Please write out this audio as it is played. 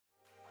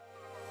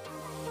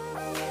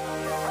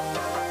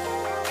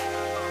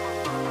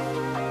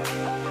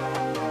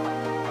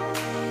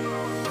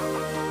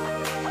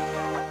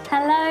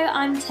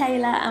I'm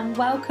Taylor and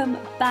welcome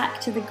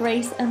back to the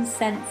Grace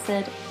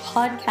Uncensored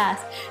podcast.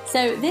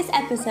 So this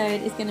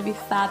episode is going to be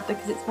fab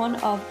because it's one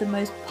of the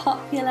most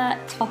popular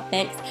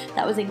topics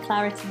that was in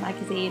Clarity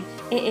magazine.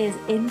 It is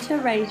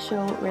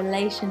interracial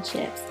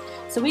relationships.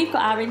 So we've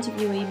got our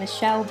interviewee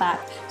Michelle back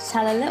to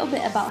tell a little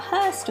bit about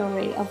her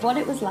story of what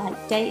it was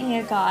like dating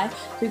a guy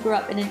who grew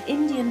up in an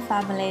Indian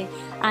family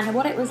and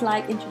what it was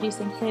like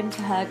introducing him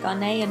to her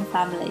Ghanaian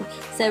family.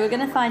 So we're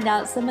going to find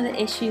out some of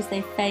the issues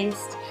they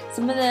faced,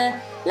 some of the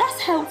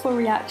less helpful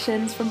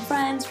reactions from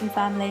friends, from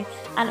family,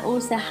 and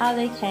also how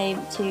they came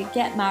to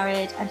get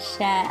married and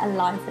share a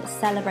life that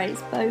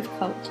celebrates both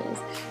cultures.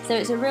 So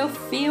it's a real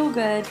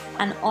feel-good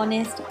and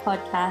honest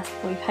podcast.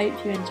 We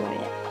hope you enjoy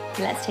it.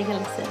 Let's take a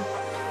listen.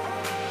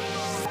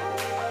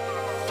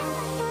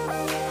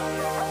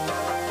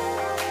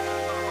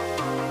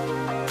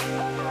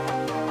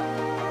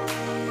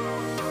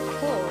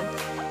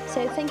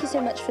 So thank you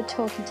so much for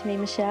talking to me,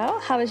 Michelle.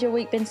 How has your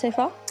week been so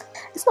far?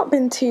 It's not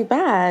been too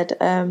bad.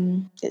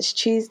 It's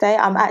Tuesday.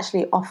 I'm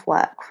actually off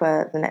work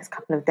for the next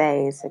couple of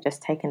days, so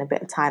just taking a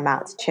bit of time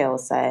out to chill.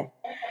 So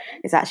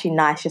it's actually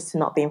nice just to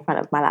not be in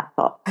front of my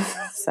laptop.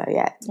 So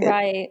yeah, it's good.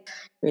 Right.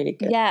 Really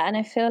good. Yeah, and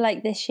I feel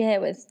like this year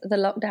with the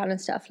lockdown and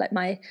stuff, like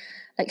my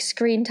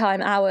screen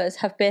time hours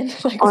have been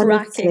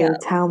Honestly, racking up.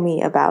 tell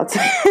me about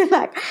it.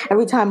 Like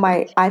every time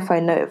my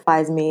iPhone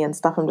notifies me and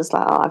stuff, I'm just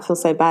like, oh, I feel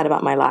so bad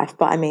about my life.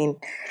 But I mean,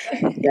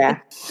 yeah.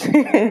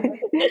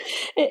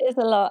 It is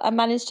a lot. I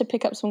managed to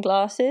pick up some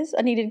glasses.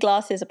 I needed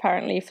glasses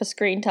apparently for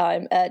screen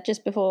time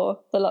just before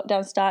the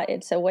lockdown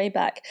started, so way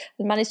back.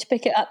 I managed to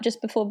pick it up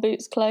just before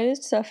Boots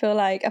closed, so I feel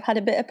like I've had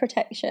a bit of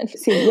protection.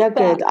 See, you're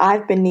good.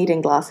 I've been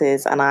needing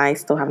glasses and I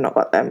still have not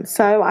got them.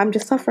 So I'm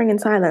just suffering in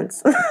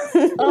silence.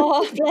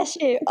 Oh, bless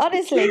you.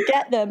 Honestly,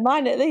 get them.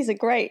 These are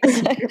great.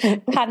 So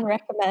can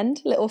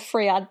recommend. Little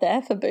free ad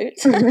there for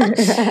Boots. But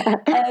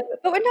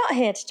we're not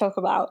here to talk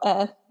about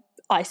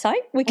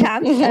eyesight. We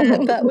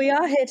can, but we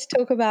are here to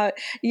talk about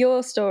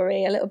your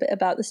story, a little bit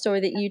about the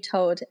story that you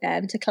told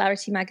to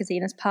Clarity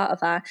magazine as part of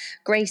our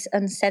Grace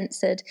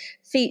Uncensored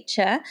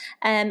feature.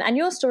 And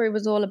your story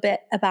was all a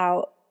bit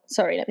about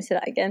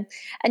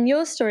And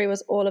your story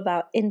was all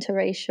about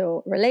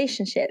interracial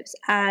relationships,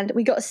 and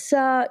we got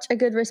such a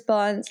good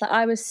response. Like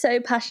I was so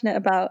passionate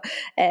about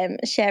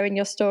sharing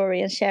your story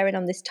and sharing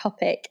on this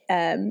topic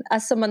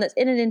as someone that's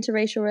in an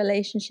interracial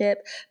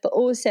relationship, but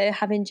also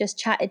having just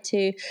chatted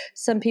to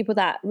some people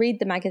that read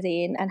the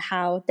magazine and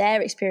how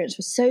their experience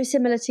was so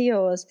similar to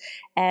yours.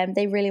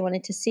 They really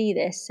wanted to see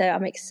this, so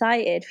I'm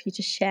excited for you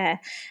to share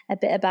a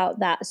bit about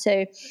that.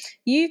 So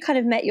you kind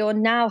of met your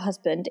now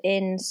husband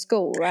in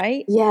school,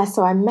 right? Yeah,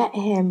 so I met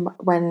him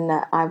when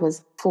I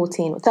was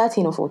 13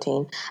 or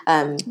 14,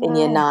 in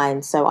year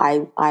 9. So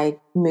I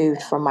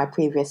moved from my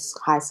previous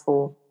high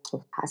school,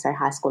 I say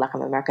high school like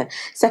I'm American,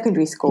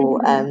 secondary school,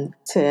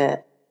 to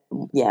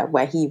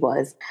where he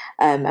was.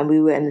 And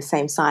we were in the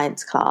same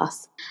science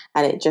class.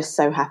 And it just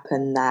so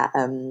happened that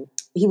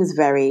he was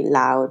very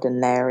loud and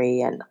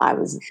leery and I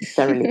was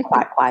generally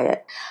quite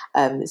quiet.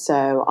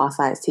 So our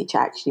science teacher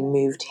actually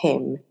moved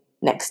him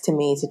next to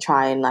me to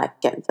try and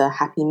get the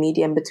happy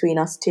medium between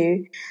us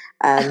two.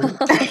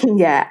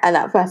 Yeah, and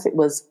at first it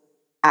was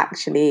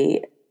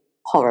actually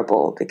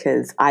horrible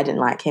because I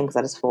didn't like him because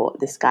I just thought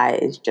this guy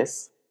is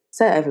just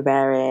so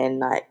overbearing,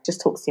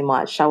 just talks too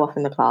much, show off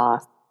in the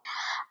class.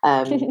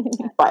 But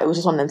it was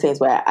just one of the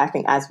things where I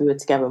think as we were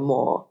together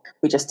more,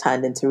 we just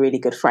turned into really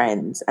good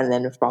friends, and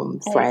then from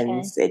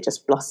friends it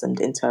just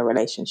blossomed into a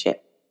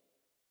relationship.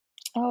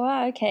 Oh,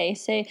 wow, okay.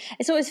 So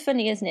it's always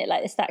funny, isn't it?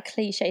 It's that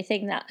cliche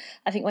thing that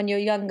I think when you're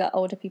younger,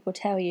 older people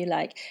tell you,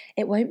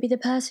 it won't be the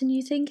person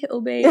you think it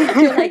will be.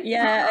 And you're like,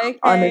 yeah, okay.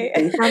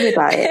 Honestly, tell me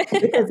about it.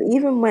 Because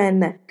even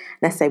when,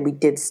 let's say, we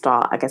did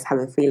start, I guess,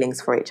 having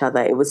feelings for each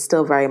other, it was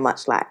still very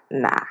much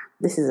nah,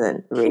 this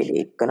isn't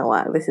really going to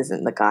work. This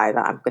isn't the guy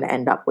that I'm going to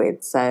end up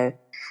with. So,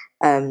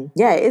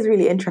 it is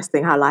really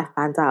interesting how life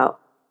pans out.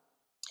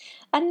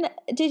 And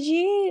did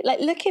you,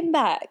 looking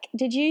back,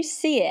 did you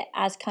see it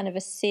as kind of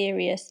a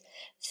serious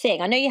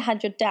thing? I know you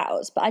had your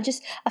doubts, but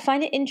I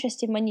find it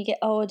interesting when you get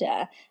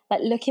older,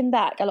 looking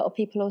back, a lot of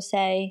people will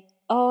say,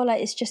 oh,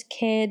 it's just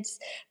kids.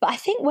 But I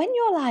think when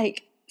you're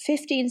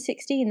 15,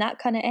 16, that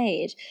kind of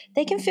age,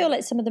 they can feel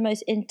some of the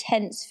most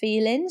intense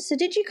feelings. So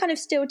did you kind of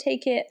still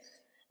take it,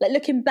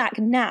 looking back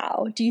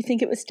now, do you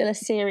think it was still a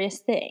serious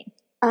thing?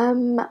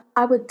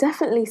 I would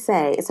definitely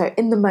say, so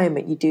in the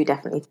moment you do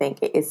definitely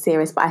think it is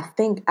serious, but I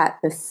think at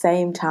the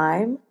same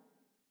time,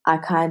 I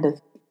don't know,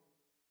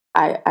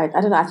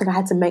 I think I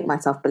had to make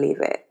myself believe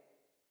it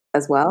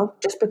as well,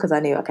 just because I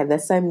knew, okay,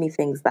 there's so many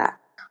things that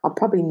are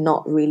probably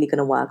not really going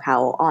to work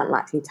out or aren't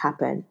likely to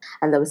happen.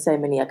 And there were so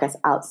many, I guess,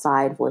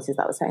 outside voices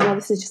that were saying, oh,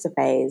 this is just a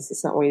phase,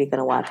 it's not really going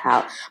to work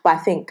out. But I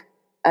think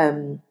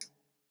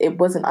it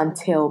wasn't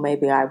until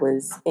maybe I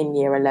was in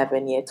year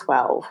 11, year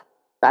 12,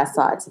 that I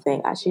started to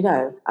think, actually,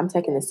 no, I'm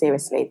taking this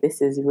seriously.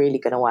 This is really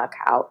going to work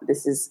out.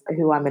 This is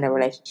who I'm in a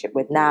relationship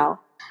with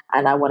now,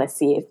 and I want to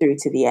see it through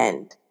to the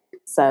end.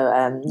 So,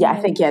 I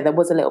think, there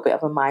was a little bit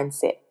of a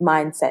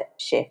mindset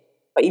shift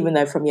But even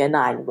though from year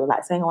 9 we were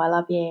like saying, oh, I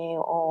love you,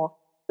 or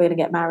we're going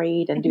to get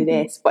married and do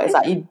this. But it's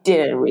like you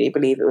didn't really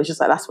believe it. It was just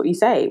like, that's what you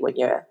say when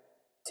you're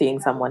seeing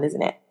someone,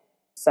 isn't it?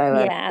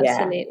 So, Yeah,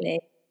 absolutely.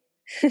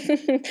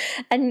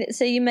 And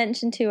so you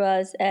mentioned to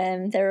us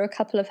there were a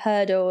couple of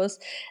hurdles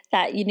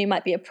that you knew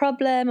might be a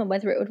problem and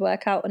whether it would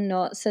work out or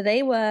not. So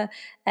they were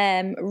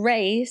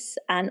race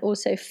and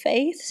also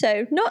faith.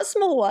 So not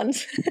small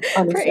ones,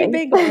 pretty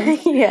big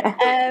ones.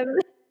 Yeah.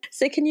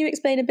 So can you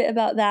explain a bit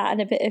about that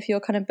and a bit of your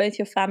kind of both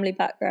your family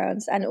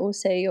backgrounds and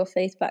also your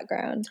faith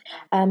background?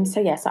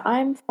 So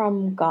I'm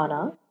from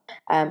Ghana,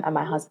 and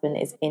my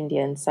husband is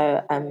Indian.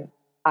 So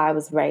I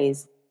was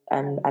raised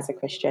as a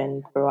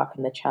Christian, grew up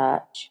in the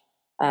church,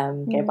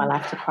 gave my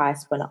life to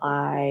Christ when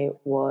I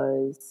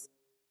was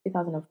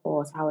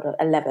 2004, so how old?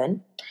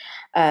 11.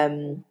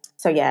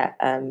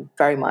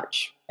 Very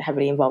much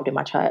heavily involved in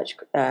my church,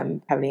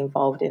 heavily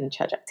involved in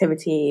church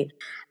activity,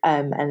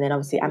 and then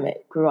obviously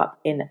Amit grew up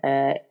in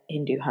a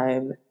Hindu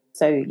home.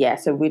 So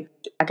we,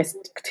 I guess,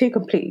 two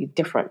completely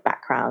different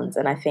backgrounds.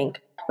 And I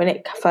think when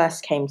it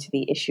first came to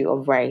the issue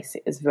of race,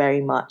 it was very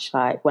much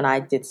like when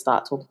I did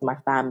start talking to my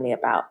family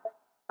about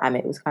Amit,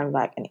 it was kind of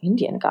like an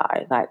Indian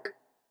guy, like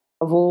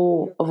of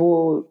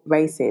all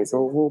races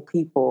or of all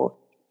people,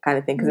 kind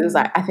of thing. Because it was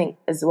like, I think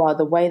as well,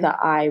 the way that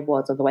I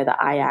was or the way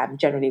that I am,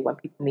 generally when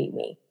people meet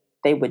me,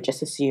 they would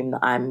just assume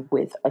that I'm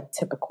with a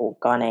typical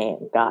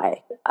Ghanaian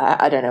guy.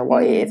 I don't know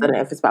what it is. I don't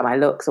know if it's about my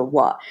looks or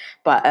what,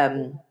 but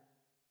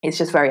it's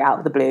just very out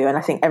of the blue. And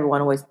I think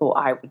everyone always thought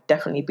I would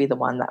definitely be the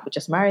one that would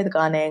just marry the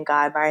Ghanaian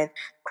guy, marry the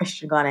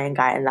Christian Ghanaian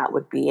guy, and that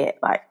would be it.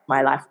 Like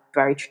my life,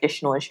 very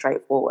traditional and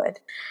straightforward.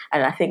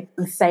 And I think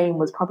the same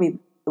was probably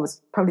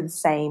the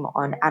same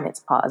on Amit's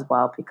part as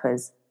well,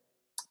 because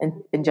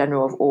in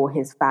general of all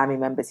his family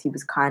members, he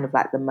was kind of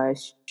like the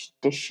most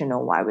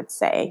traditional, I would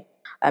say.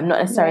 Not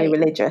necessarily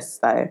religious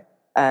though,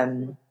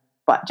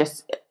 but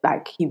just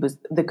like he was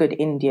the good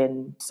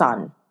Indian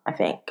son, I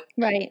think.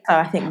 Right. So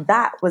I think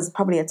that was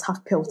probably a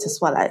tough pill to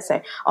swallow. So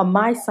on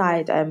my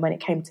side, when it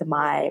came to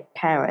my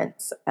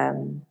parents,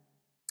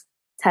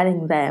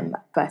 telling them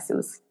first,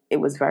 it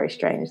was very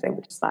strange. They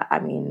were just like, I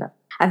mean,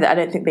 I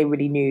don't think they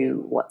really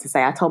knew what to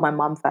say. I told my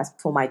mum first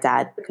before my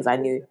dad, because I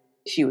knew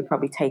she would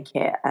probably take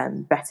it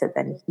better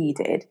than he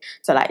did.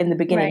 So like in the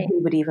beginning, he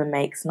would even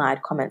make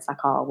snide comments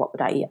like, oh, what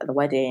would I eat at the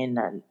wedding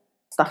and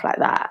stuff like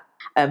that.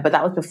 But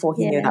that was before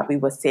he knew that we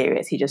were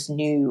serious. He just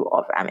knew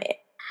of Amit.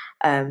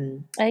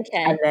 Okay.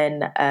 And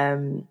then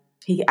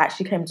he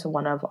actually came to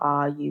one of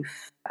our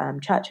youth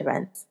church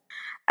events.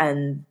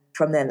 And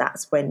from then,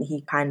 that's when he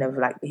kind of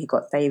like, he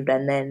got saved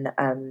and then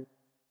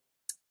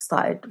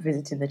started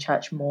visiting the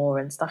church more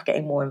and stuff,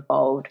 getting more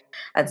involved.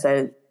 And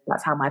so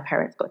that's how my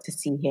parents got to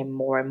see him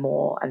more and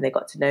more, and they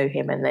got to know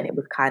him. And then it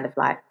was kind of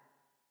like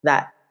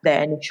that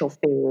their initial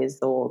fears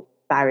or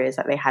barriers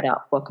that they had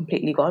up were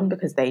completely gone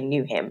because they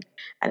knew him.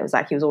 And it was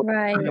like he was all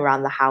running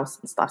around the house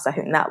and stuff. So I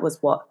think that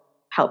was what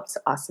helped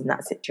us in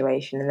that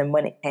situation. And then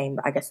when it came,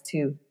 I guess,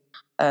 to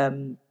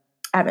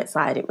Amit's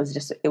side, it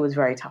was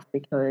very tough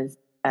because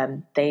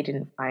they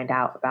didn't find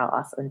out about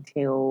us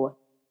until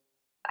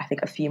I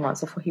think a few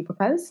months before he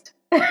proposed.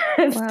 So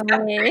it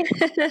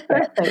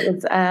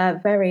was a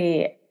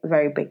very,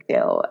 very big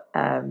deal.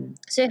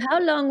 So how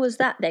long was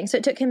that then? So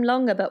it took him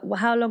longer, but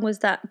how long was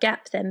that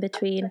gap then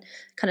between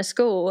kind of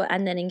school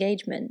and then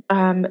engagement?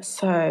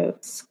 So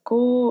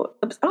school,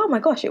 oh my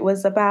gosh, it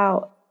was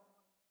about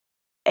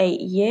 9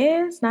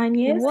 years.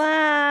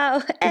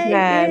 Wow, 8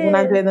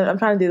 years. When I'm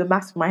trying to do the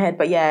maths in my head,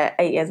 but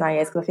 8 years, 9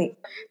 years, because I think,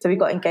 so we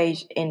got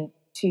engaged in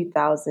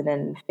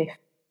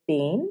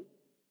 2015.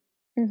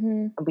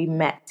 And we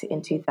met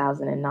in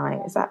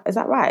 2009. Is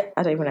that right?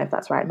 I don't even know if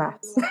that's right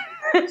maths.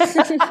 But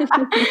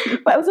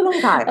it was a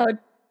long time. Oh,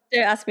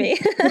 don't ask me.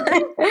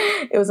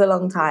 It was a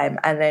long time,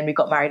 and then we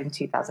got married in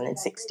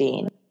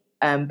 2016.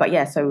 So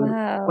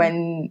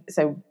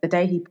the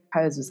day he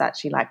proposed was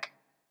actually like,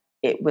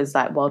 it was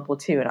like World War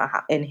II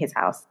in his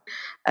house.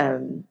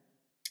 So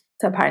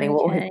apparently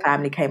all his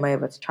family came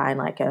over to try and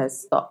like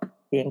stop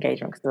the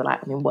engagement, because they were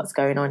like, I mean, what's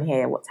going on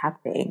here? What's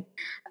happening?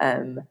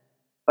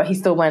 But he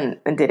still went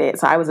and did it.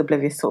 So I was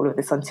oblivious to all of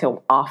this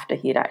until after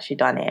he had actually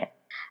done it.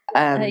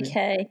 But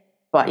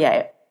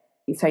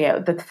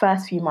the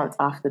first few months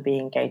after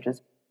being engaged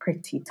was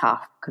pretty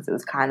tough, because it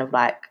was kind of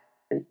like,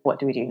 what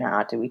do we do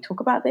now? Do we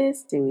talk about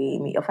this? Do we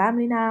meet your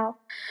family now?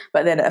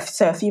 But then, a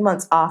few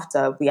months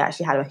after, we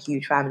actually had a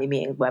huge family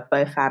meeting where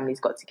both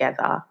families got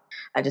together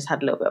and just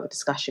had a little bit of a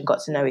discussion,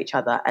 got to know each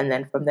other. And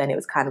then from then, it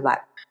was kind of like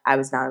I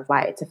was now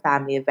invited to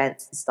family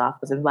events and stuff,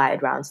 was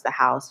invited round to the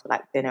house for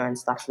like dinner and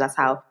stuff. So that's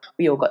how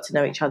we all got to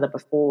know each other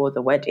before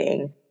the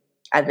wedding.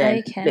 And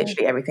then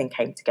literally everything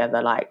came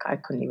together. Like, I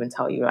couldn't even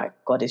tell you, like,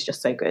 God is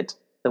just so good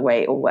the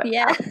way it all worked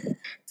out.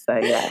 So,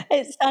 yeah.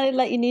 It sounded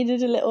like you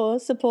needed a little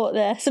support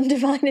there, some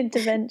divine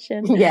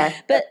intervention. Yeah.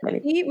 But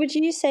would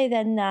you say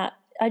then that,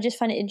 I just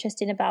find it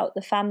interesting about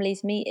the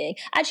families meeting.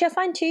 Actually, I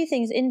find two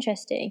things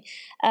interesting.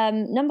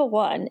 Number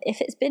one,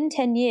 if it's been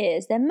 10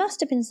 years, there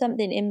must have been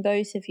something in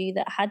both of you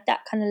that had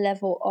that kind of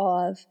level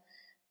of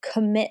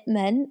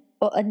commitment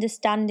or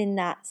understanding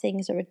that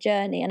things are a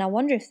journey. And I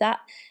wonder if that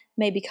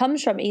maybe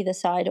comes from either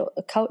side or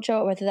a culture,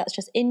 or whether that's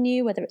just in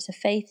you, whether it's a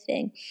faith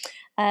thing.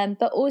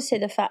 But also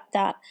the fact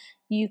that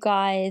you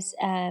guys,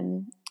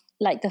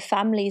 like the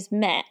families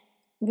met,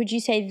 would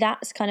you say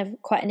that's kind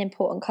of quite an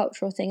important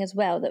cultural thing as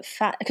well? That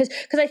because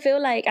I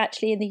feel like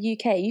actually in the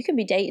UK you can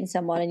be dating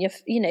someone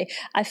and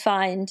I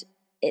find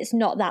it's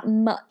not that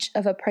much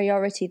of a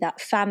priority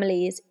that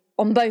families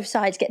on both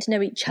sides get to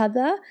know each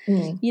other.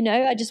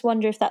 I just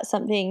wonder if that's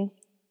something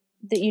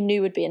that you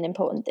knew would be an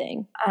important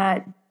thing.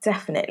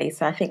 Definitely.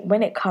 So I think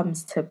when it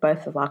comes to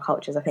both of our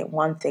cultures, I think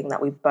one thing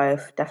that we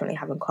both definitely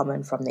have in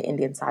common from the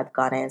Indian side,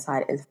 the Ghanaian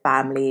side, is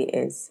family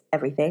is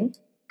everything.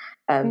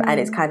 And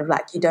it's kind of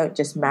like you don't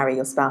just marry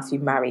your spouse, you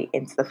marry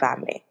into the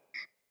family.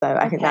 So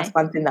I think that's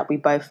one thing that we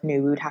both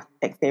knew we would have to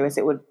take serious.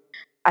 It would,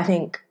 I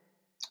think,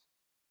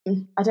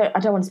 I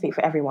don't want to speak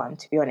for everyone,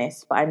 to be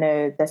honest, but I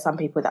know there's some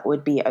people that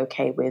would be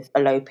okay with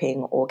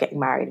eloping or getting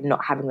married and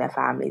not having their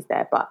families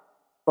there. But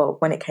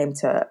when it came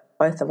to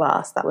both of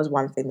us, that was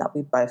one thing that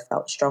we both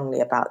felt strongly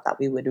about, that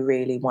we would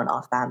really want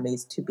our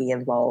families to be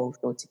involved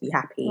or to be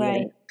happy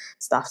and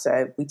stuff.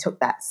 So we took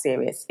that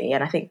seriously.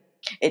 And I think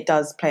it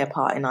does play a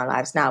part in our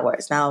lives now, where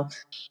it's now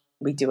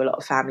we do a lot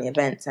of family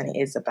events, and it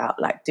is about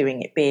like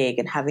doing it big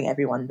and having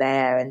everyone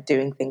there and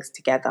doing things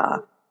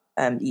together,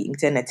 eating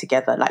dinner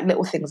together, like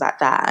little things like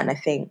that. And I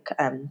think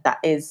that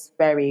is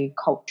very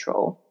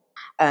cultural.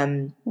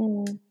 When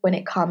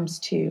it comes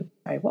to,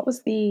 what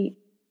was the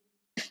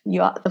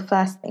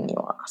first thing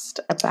you asked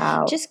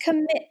about? Just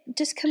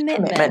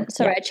commitment.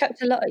 Sorry, I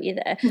chucked a lot at you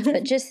there,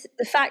 but just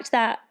the fact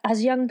that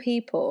as young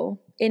people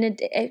and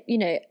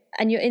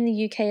you're in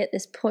the UK at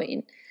this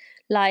point,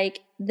 like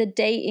the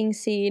dating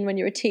scene when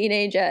you're a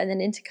teenager and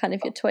then into kind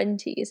of your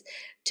 20s,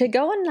 to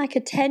go on like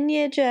a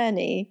 10-year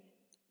journey,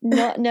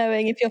 not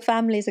knowing if your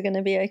families are going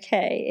to be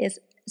okay,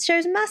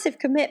 shows massive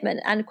commitment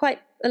and quite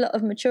a lot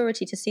of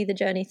maturity to see the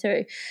journey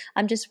through.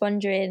 I'm just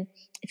wondering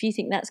if you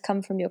think that's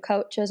come from your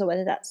cultures, or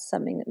whether that's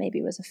something that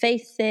maybe was a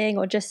faith thing,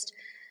 or just,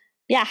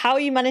 how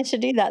you managed to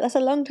do that. That's a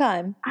long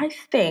time. I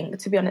think,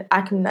 to be honest,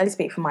 I can only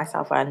speak for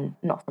myself and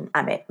not from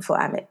Amit, at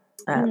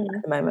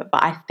the moment.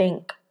 But I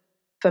think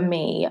for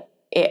me,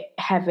 it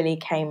heavily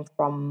came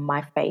from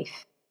my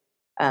faith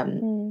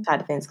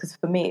side of things. Because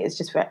for me, it's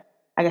just,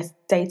 I guess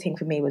dating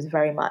for me was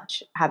very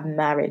much have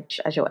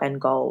marriage as your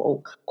end goal,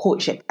 or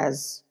courtship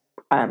as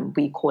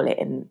we call it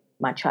in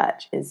my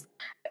church, is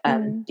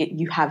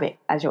you have it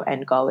as your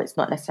end goal. It's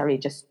not necessarily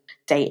just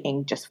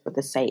dating just for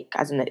the sake,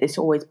 as in it's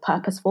always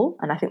purposeful.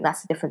 And I think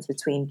that's the difference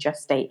between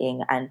just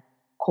dating and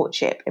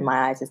courtship in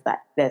my eyes, is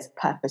that there's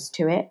purpose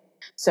to it.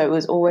 So it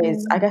was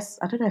always, I guess,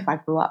 I don't know if I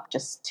grew up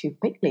just too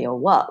quickly or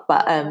what,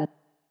 but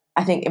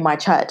I think in my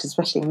church,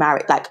 especially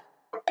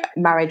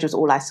marriage was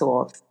all I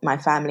saw. My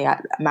family,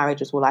 marriage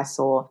was all I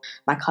saw.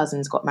 My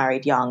cousins got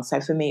married young. So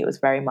for me, it was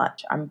very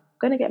much, I'm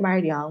going to get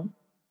married young,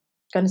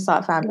 going to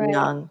start a family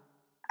young,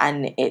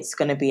 and it's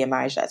going to be a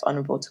marriage that's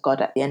honourable to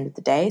God at the end of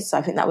the day. So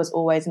I think that was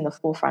always in the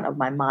forefront of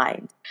my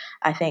mind.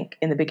 I think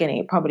in the beginning,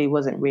 it probably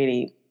wasn't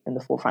really in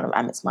the forefront of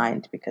Amit's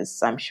mind,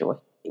 because I'm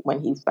sure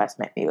when he first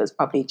met me, it was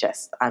probably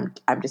just, I'm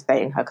just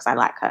dating her because I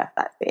like her,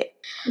 that's it.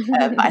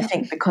 But I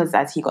think because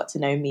as he got to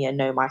know me and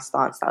know my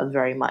stance, that was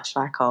very much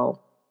like, oh,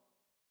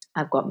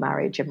 I've got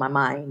marriage in my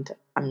mind.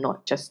 I'm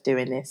not just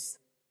doing this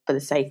for the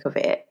sake of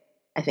it.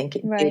 I think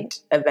it did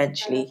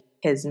eventually,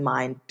 his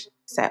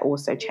mindset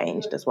also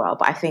changed as well.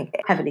 But I think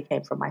it heavily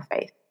came from my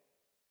faith.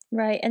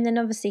 Right. And then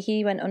obviously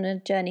he went on a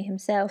journey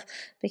himself,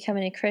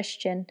 becoming a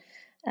Christian.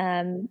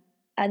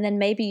 And then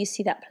maybe you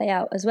see that play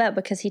out as well,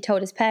 because he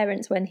told his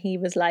parents when he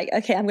was like,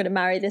 okay, I'm going to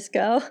marry this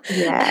girl.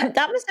 Yeah.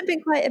 That must have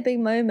been quite a big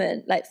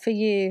moment, like for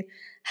you.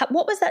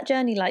 What was that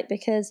journey like?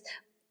 Because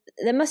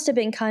there must have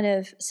been kind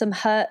of some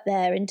hurt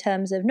there in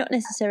terms of not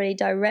necessarily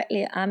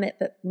directly at Amit,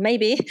 but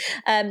maybe,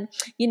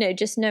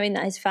 just knowing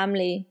that his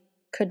family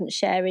couldn't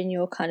share in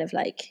your kind of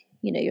like,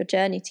 your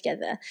journey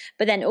together.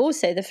 But then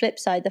also the flip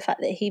side, the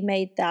fact that he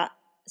made that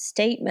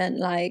statement,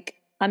 like,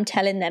 I'm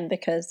telling them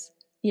because,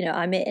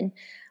 I'm in.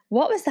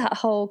 What was that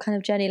whole kind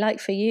of journey like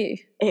for you?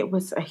 It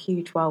was a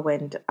huge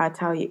whirlwind. I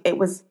tell you, it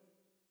was,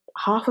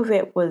 half of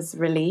it was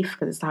relief,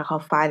 because it's like, oh,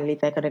 finally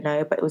they're going to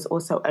know. But it was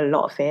also a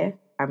lot of fear.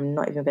 I'm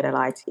not even going to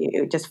lie to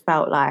you. It just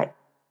felt like,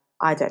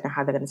 I don't know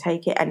how they're going to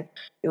take it. And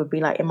it would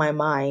be like, in my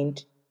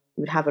mind,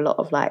 you would have a lot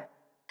of like,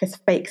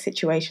 just fake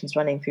situations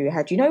running through your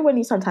head. You know when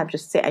you sometimes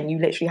just sit and you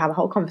literally have a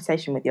whole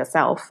conversation with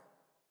yourself,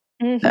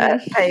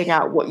 playing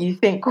out what you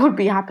think would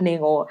be happening,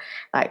 or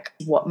like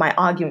what my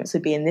arguments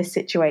would be in this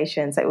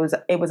situation. So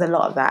it was a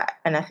lot of that.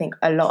 And I think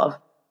a lot of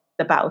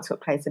the battle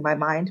took place in my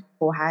mind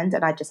beforehand,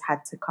 and I just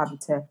had to come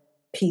to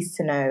peace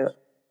to know,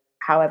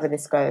 however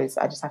this goes,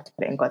 I just have to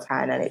put it in God's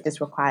hand. And it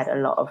just required a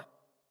lot of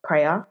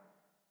prayer,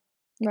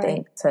 I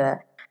think,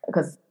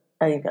 because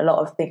I think a lot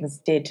of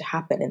things did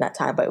happen in that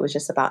time, but it was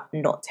just about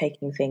not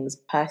taking things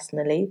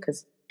personally,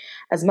 because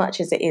as much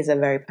as it is a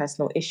very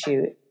personal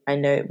issue, I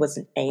know it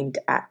wasn't aimed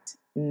at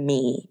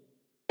me.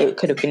 It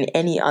could have been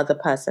any other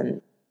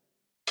person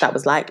that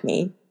was like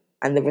me.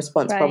 and the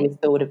response Right. probably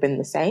still would have been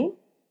the same.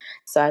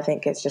 So I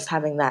think it's just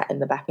having that in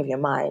the back of your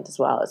mind as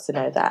well, is to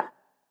know that,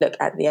 look,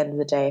 at the end of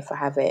the day, if I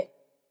have it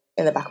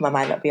in the back of my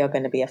mind that we are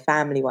going to be a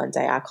family one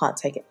day, I can't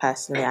take it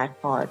personally. I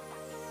can't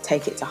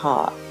take it to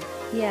heart.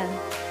 Yeah.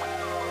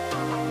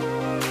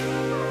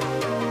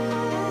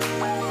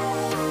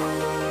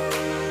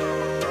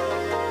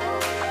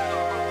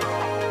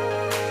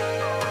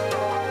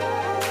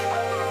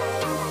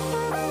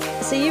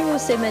 So you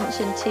also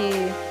mentioned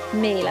to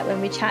me, like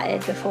when we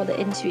chatted before the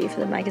interview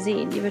for the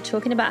magazine, you were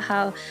talking about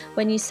how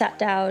when you sat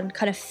down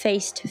kind of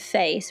face to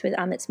face with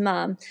Amit's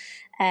mum,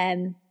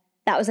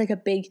 that was like a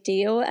big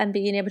deal, and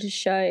being able to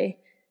show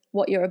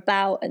what you're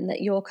about and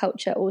that your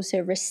culture also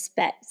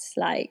respects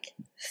like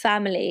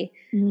family.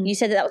 You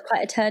said that was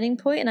quite a turning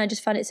point, and I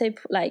just found it so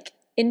like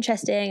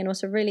interesting and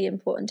also really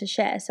important to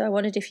share. So I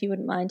wondered if you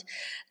wouldn't mind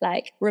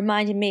like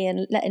reminding me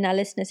and letting our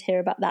listeners hear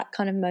about that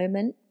kind of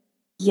moment.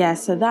 Yeah,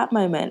 so that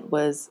moment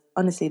was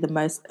honestly the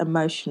most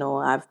emotional.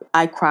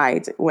 I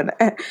cried when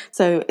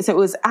so it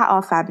was at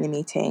our family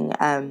meeting,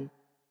 and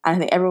I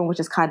think everyone was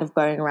just kind of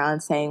going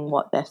around saying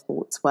what their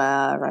thoughts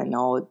were and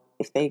or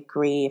if they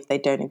agree, if they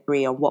don't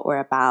agree on what we're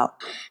about.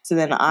 So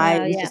then I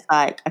was just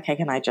like, okay,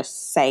 can I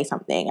just say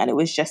something? And it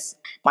was just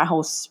my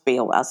whole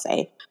spiel, I'll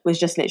say, was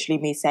just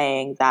literally me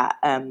saying that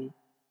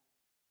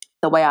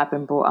the way I've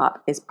been brought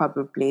up is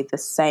probably the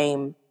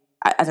same,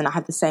 as in I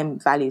have the same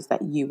values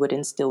that you would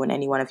instill in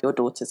any one of your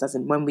daughters. As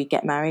in, when we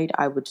get married,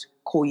 I would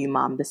call you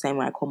mum the same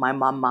way I call my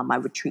mum. I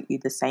would treat you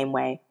the same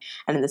way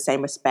and in the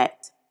same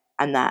respect.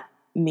 And that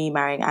me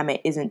marrying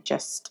Amit isn't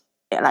just,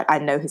 like, I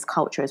know his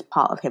culture is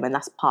part of him, and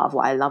that's part of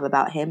what I love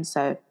about him.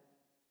 So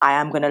I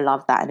am going to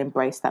love that and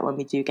embrace that when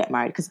we do get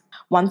married. Because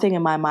one thing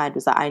in my mind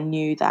was that I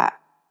knew that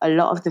a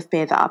lot of the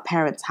fear that our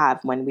parents have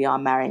when we are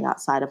marrying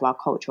outside of our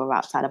culture or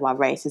outside of our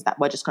race is that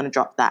we're just going to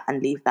drop that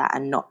and leave that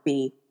and not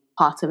be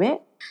part of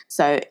it.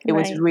 So it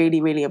was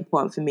really, really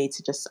important for me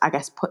to just, I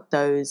guess, put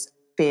those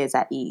fears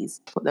at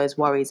ease, put those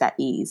worries at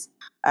ease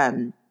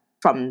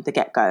from the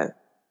get-go.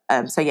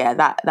 So yeah,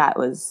 that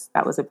was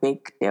a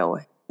big deal,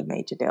 a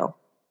major deal.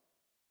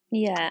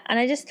 Yeah, and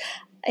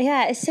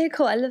it's so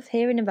cool. I love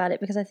hearing about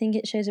it because I think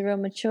it shows a real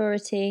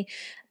maturity,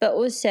 but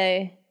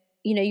also,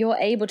 you know, you're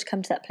able to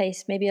come to that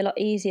place maybe a lot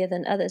easier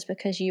than others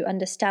because you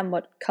understand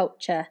what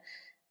culture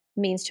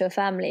means to a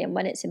family and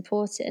when it's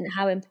important and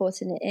how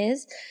important it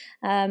is.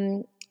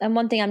 And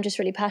one thing I'm just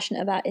really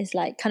passionate about is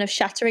like kind of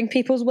shattering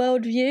people's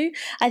worldview.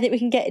 I think we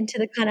can get into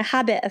the kind of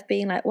habit of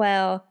being like,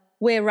 well,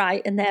 we're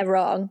right and they're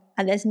wrong,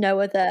 and there's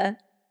no other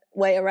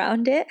way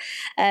around it.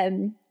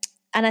 And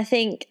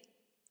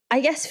I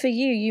guess for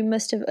you, you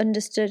must have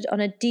understood on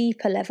a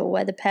deeper level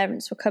where the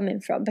parents were coming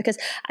from, because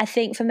I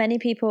think for many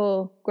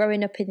people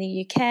growing up in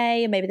the UK,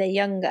 and maybe they're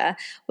younger,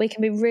 we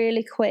can be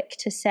really quick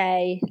to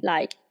say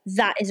like,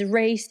 that is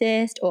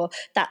racist or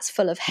that's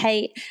full of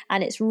hate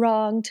and it's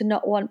wrong to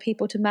not want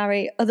people to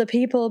marry other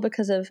people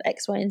because of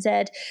X, Y, and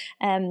Z.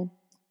 And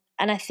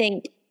I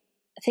think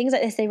things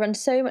like this, they run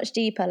so much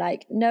deeper.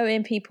 Like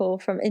knowing people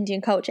from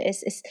Indian culture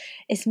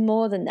is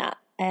more than that.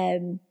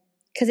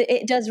 Because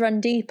it does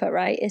run deeper,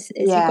 right?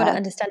 You've got to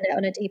understand it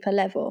on a deeper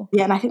level.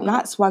 Yeah, and I think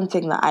that's one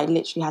thing that I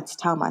literally had to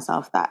tell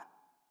myself, that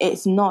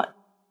it's not,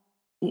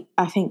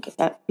 I think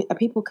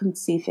people can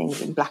see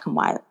things in black and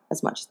white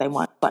as much as they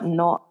want, but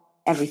not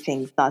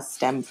everything does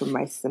stem from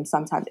racism.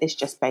 Sometimes it's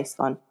just based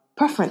on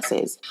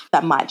preferences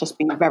that might just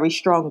be very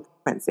strong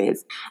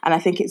preferences. And I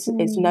think it's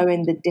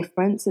knowing the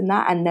difference in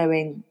that and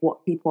knowing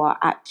what people are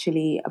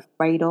actually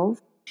afraid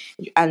of.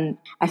 And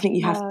I think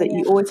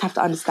you always have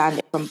to understand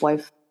it from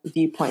both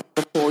viewpoints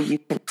before you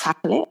can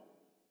tackle it.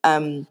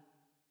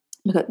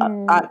 Because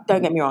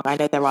don't get me wrong, I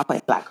know there are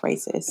black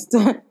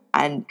racists,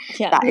 and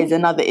that is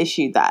another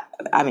issue that,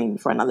 I mean,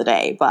 for another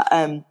day. But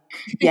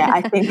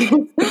I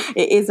think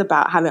it is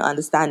about having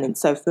understanding.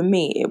 So for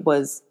me, it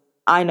was,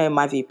 I know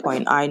my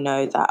viewpoint. I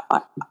know that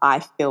I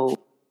feel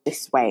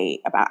this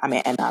way about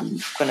Amit, and I'm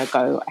going to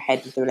go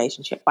ahead with the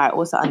relationship. But I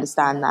also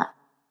understand that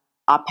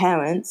our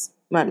parents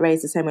weren't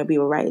raised the same way we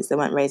were raised. They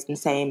weren't raised in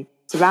the same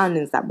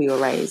surroundings that we were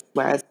raised.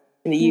 Whereas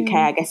in the UK,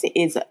 I guess it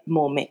is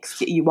more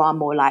mixed. You are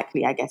more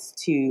likely, I guess,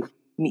 to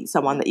meet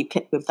someone that you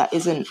click with that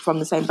isn't from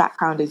the same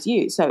background as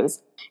you. So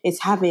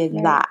it's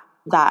having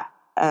that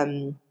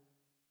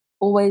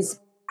always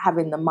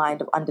having the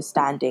mind of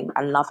understanding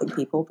and loving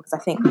people. Because I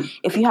think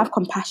if you have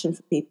compassion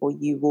for people,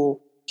 you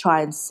will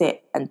try and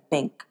sit and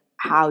think,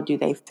 how do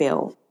they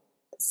feel?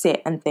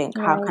 Sit and think,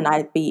 how can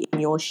I be in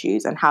your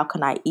shoes, and how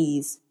can I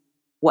ease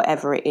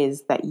whatever it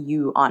is that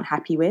you aren't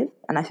happy with?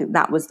 And I think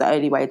that was the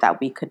only way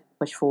that we could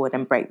push forward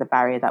and break the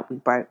barrier that we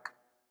broke.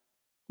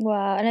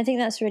 Wow. And I think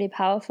that's really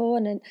powerful.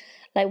 And then,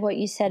 like what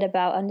you said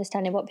about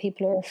understanding what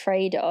people are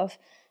afraid of,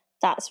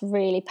 that's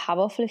really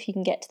powerful if you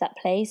can get to that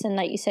place. And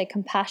like you said,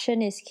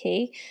 compassion is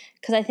key.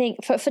 Because I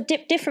think for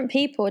different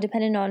people,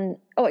 depending on,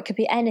 it could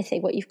be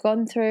anything, what you've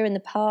gone through in the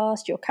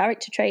past, your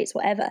character traits,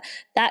 whatever,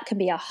 that can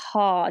be a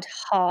hard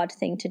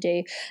thing to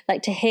do.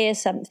 Like to hear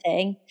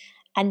something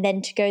and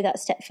then to go that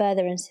step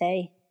further and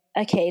say,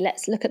 okay,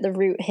 let's look at the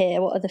root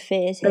here. What are the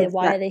fears here? Exactly.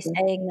 Why are they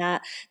saying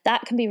that?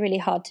 That can be really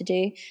hard to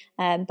do.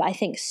 But I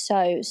think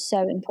so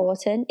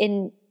important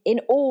in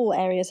all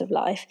areas of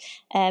life.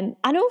 And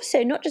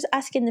also not just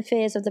asking the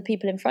fears of the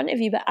people in front of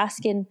you, but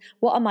asking,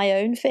 what are my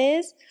own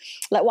fears?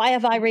 Like, why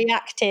have I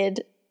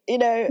reacted,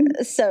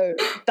 so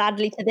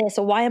badly to this?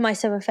 Or why am I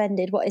so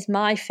offended? What is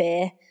my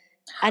fear?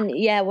 And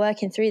yeah,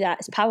 working through that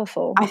is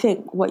powerful. I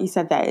think what you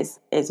said there is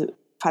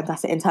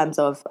fantastic in terms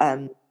of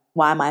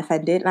why am I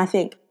offended? And I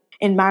think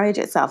in marriage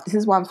itself, this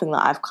is one thing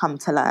that I've come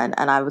to learn,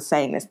 and I was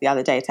saying this the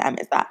other day to Em,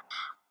 is that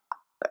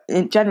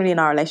generally in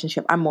our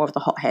relationship, I'm more of the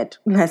hothead,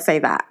 let's say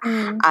that.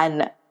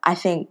 And I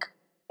think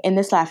in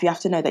this life, you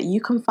have to know that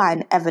you can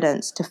find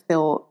evidence to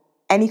feel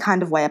any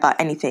kind of way about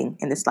anything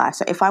in this life.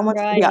 So if I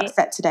wanted to be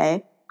upset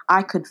today,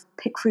 I could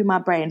pick through my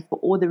brain for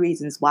all the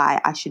reasons why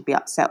I should be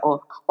upset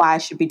or why I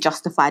should be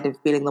justified in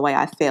feeling the way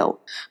I feel.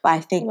 But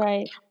I think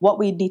what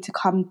we need to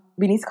come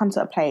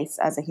to a place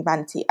as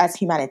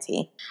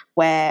humanity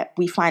where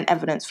we find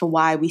evidence for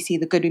why we see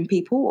the good in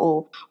people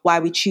or why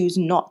we choose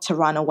not to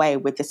run away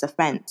with this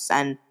offense.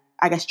 And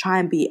I guess try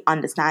and be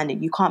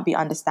understanding. You can't be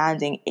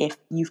understanding if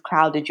you've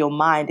clouded your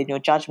mind and your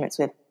judgments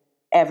with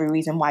every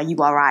reason why you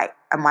are right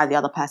and why the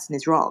other person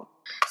is wrong.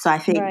 So I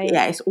think,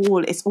 it's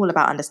all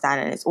about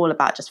understanding. It's all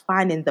about just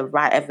finding the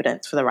right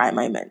evidence for the right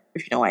moment,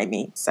 if you know what I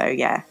mean. So,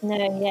 yeah.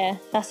 No, yeah,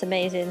 that's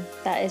amazing.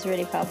 That is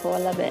really powerful. I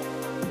love it.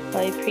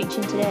 Are you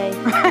preaching today?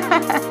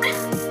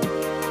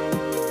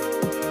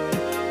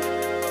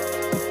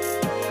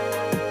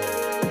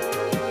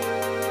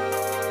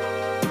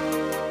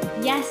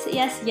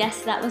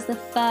 Yes, that was the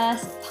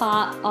first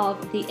part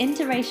of the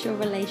Interracial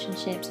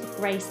Relationships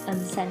Grace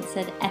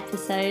Uncensored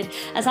episode.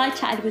 As I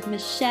chatted with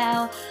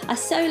Michelle, I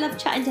so love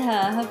chatting to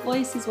her. Her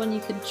voice is one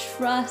you can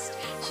trust.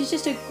 She's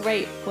just a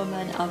great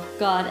woman of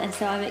God. And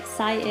so I'm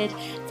excited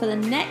for the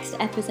next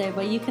episode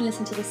where you can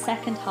listen to the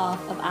second half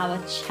of our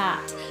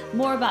chat.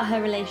 More about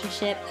her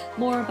relationship,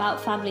 more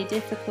about family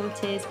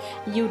difficulties.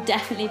 You'll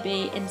definitely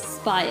be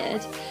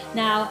inspired.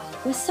 Now,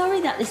 we're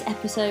sorry that this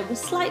episode was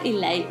slightly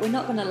late. We're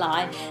not going to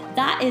lie.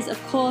 That is, of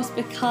course,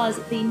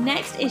 because the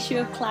next issue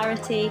of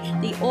Clarity,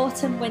 the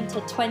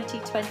Autumn/Winter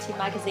 2020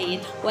 magazine,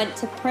 went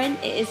to print.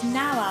 It is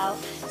now out,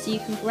 so you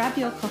can grab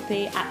your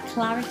copy at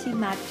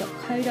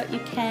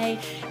claritymag.co.uk.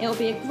 It will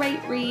be a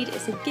great read.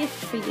 It's a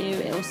gift for you.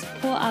 It will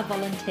support our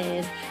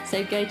volunteers,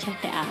 so go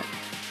check it out.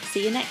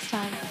 See you next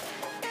time.